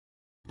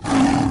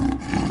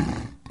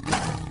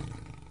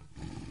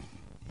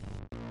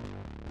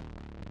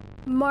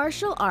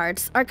Martial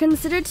arts are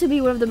considered to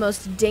be one of the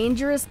most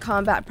dangerous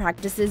combat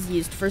practices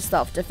used for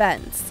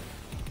self-defense.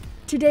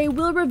 Today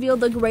we'll reveal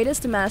the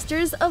greatest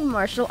masters of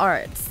martial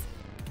arts.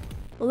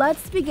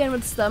 Let's begin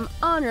with some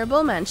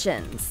honorable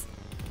mentions.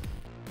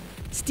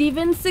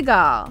 Steven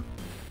Seagal,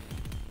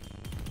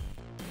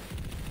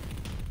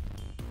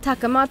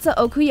 Takamasa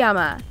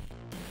Okuyama,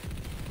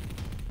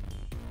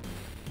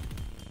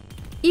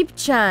 Ip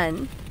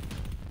Chan,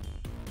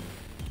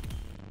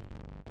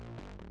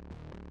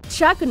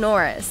 Chuck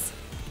Norris,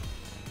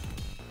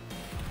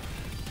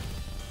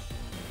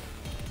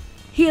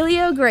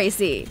 Helio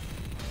Gracie,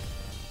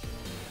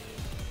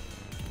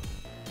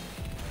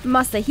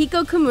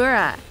 Masahiko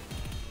Kimura,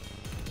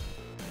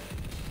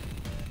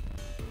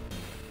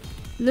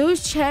 Liu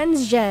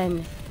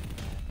Chenzhen.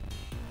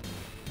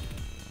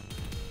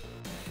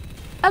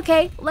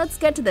 Okay, let's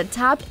get to the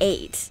top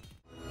 8.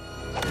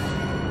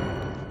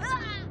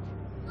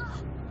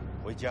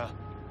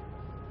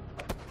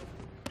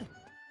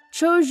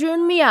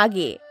 Chojun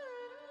Miyagi.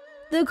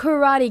 The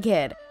Karate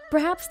Kid,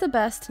 perhaps the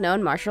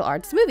best-known martial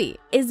arts movie,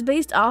 is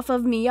based off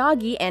of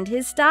Miyagi and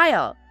his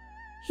style.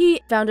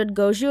 He founded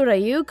Goju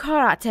Ryu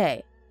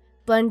Karate,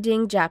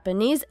 blending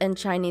Japanese and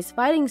Chinese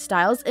fighting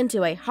styles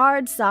into a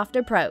hard, soft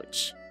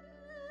approach.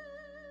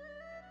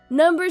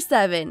 Number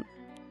 7.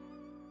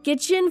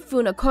 Gichin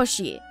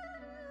Funakoshi.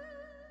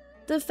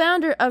 The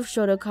founder of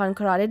Shotokan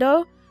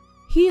Karate-do,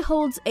 he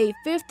holds a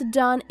 5th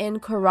dan in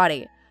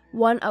karate,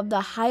 one of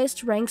the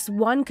highest ranks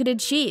one could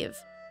achieve.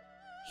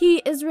 He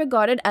is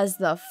regarded as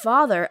the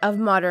father of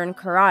modern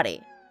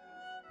karate.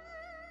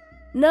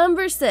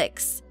 Number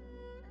 6.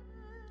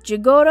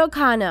 Jigoro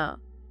Kano.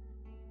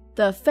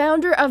 The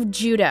founder of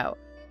Judo.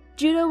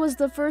 Judo was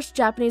the first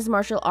Japanese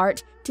martial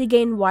art to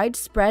gain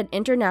widespread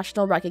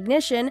international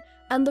recognition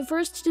and the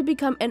first to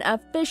become an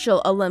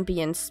official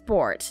Olympian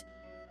sport.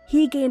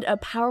 He gained a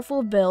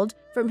powerful build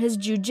from his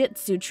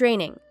jiu-jitsu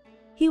training.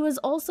 He was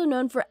also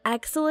known for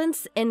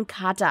excellence in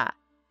kata.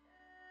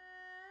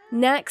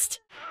 Next,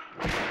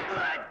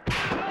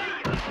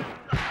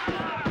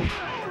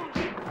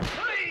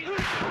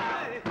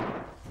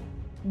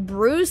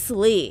 Bruce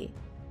Lee.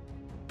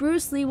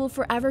 Bruce Lee will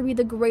forever be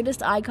the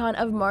greatest icon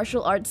of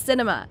martial arts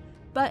cinema,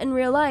 but in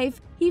real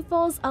life, he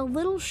falls a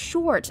little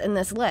short in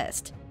this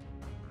list.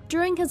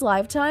 During his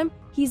lifetime,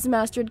 he's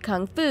mastered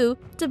Kung Fu,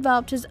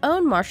 developed his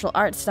own martial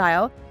arts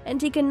style,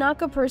 and he can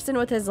knock a person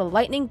with his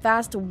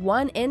lightning-fast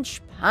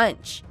 1-inch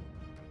punch.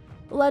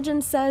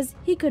 Legend says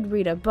he could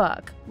read a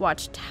book,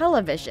 watch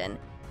television,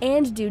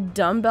 and do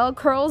dumbbell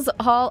curls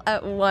all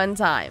at one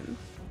time.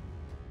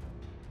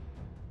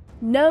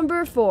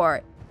 Number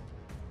 4.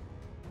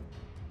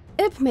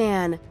 Ip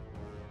Man.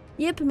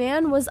 Ip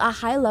Man was a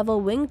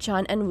high-level Wing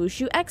Chun and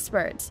Wushu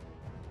expert.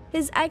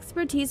 His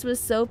expertise was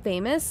so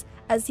famous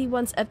as he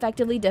once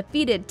effectively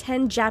defeated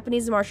 10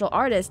 Japanese martial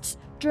artists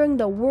during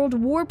the World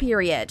War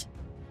period.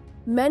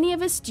 Many of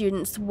his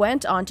students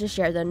went on to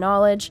share the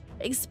knowledge,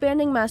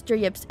 expanding Master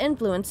Yip's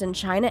influence in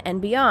China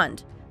and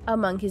beyond.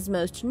 Among his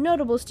most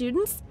notable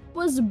students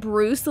was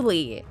Bruce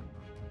Lee.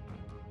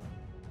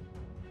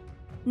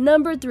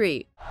 Number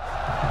 3.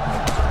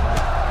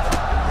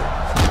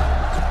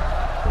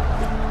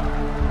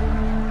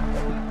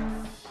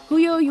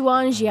 Huo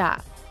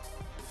Yuanjia.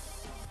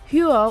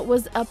 Huo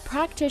was a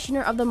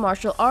practitioner of the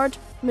martial art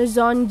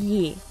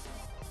Mizongyi.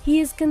 He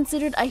is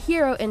considered a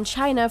hero in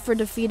China for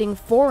defeating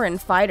foreign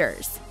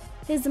fighters.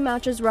 His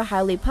matches were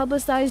highly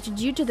publicized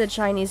due to the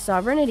Chinese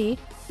sovereignty,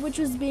 which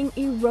was being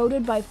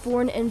eroded by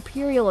foreign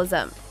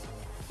imperialism.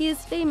 He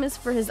is famous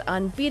for his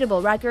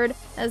unbeatable record,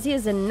 as he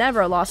has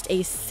never lost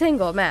a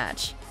single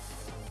match.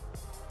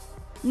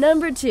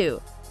 Number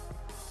 2.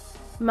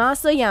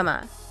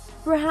 Masayama.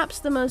 Perhaps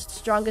the most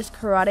strongest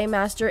karate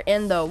master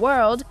in the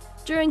world,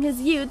 during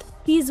his youth,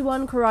 he's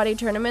won karate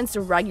tournaments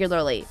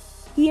regularly.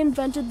 He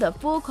invented the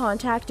full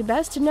contact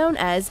best known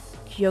as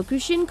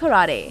Kyokushin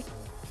Karate.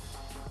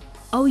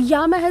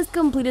 Oyama has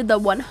completed the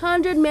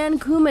 100-man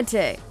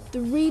kumite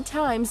 3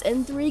 times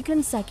in 3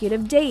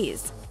 consecutive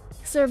days,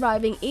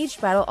 surviving each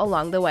battle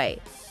along the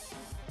way.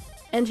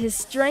 And his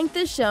strength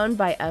is shown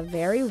by a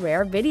very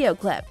rare video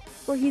clip,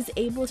 where he's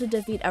able to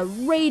defeat a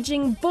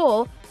raging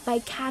bull by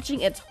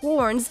catching its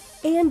horns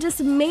and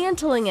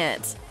dismantling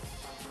it.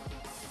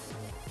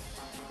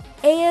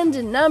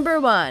 And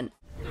number 1.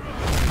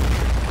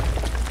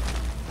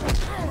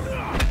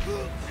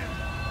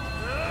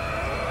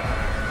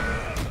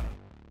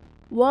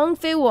 Wong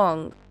Fei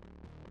Wong.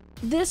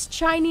 This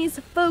Chinese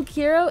folk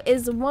hero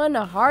is one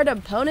hard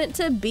opponent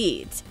to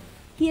beat.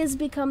 He has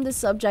become the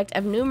subject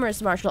of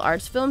numerous martial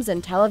arts films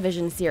and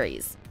television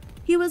series.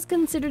 He was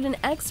considered an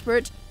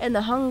expert in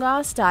the Hung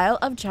Ga style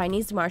of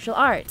Chinese martial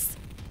arts.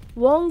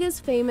 Wong is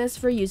famous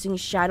for using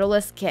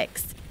shadowless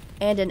kicks,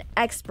 and an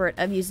expert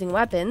of using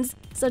weapons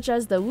such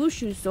as the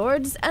Wushu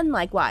swords and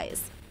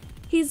likewise.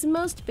 He's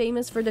most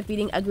famous for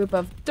defeating a group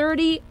of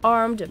 30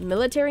 armed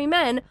military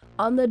men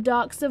on the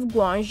docks of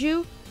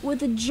Gwangju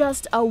with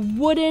just a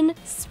wooden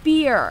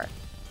spear.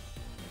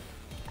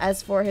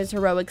 As for his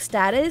heroic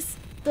status,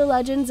 the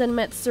legends and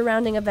myths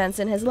surrounding events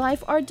in his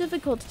life are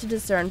difficult to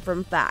discern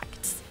from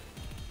facts.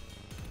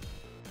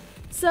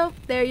 So,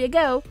 there you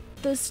go,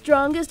 the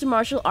strongest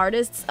martial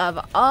artists of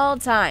all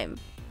time.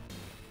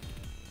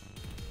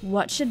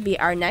 What should be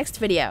our next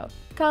video?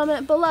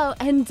 Comment below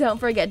and don't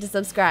forget to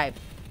subscribe.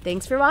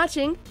 Thanks for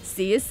watching,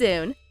 see you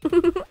soon!